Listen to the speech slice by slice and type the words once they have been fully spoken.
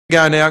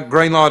Go now,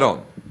 green light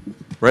on.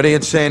 Ready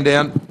at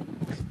Sandown.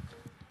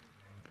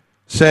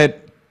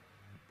 Set.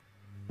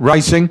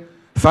 Racing.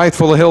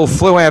 Faithful Hill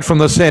flew out from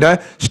the centre,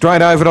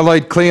 straight over to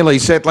lead clearly,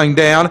 settling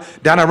down.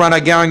 Dunner Runner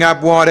going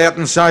up wide out,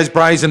 and so's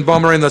Brazen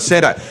Bomber in the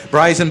centre.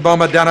 Brazen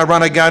Bomber, Dunner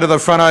Runner go to the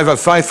front over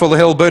Faithful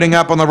Hill, booting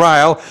up on the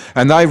rail,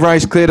 and they've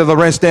raced clear to the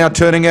rest now,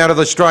 turning out of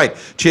the straight.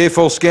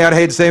 Cheerful Scout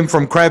heads them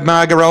from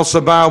Crabmarga, El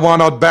Sabar, One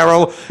Odd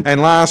Barrel,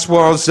 and last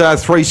was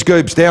Three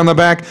Scoops down the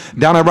back.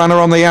 Dunner Runner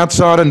on the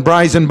outside, and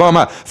Brazen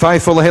Bomber.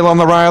 Faithful Hill on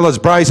the rail as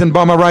Brazen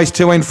Bomber race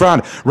 2 in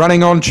front.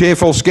 Running on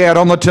Cheerful Scout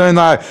on the turn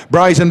though.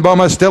 Brazen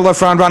Bomber still the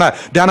front runner.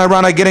 Dunner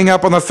Runner getting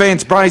up on the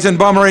fence. Brazen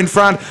Bomber in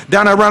front.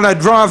 Dunner Runner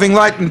driving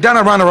late, and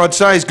Dunner Runner, I'd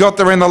say, has got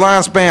there in the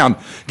last bound.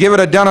 Give it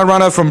a Dunner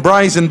Runner from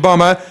Brazen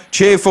Bomber.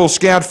 Cheerful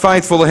Scout,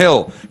 Faithful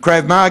Hill.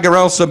 Crabmarga,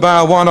 El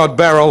Sabar, One Odd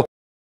Barrel.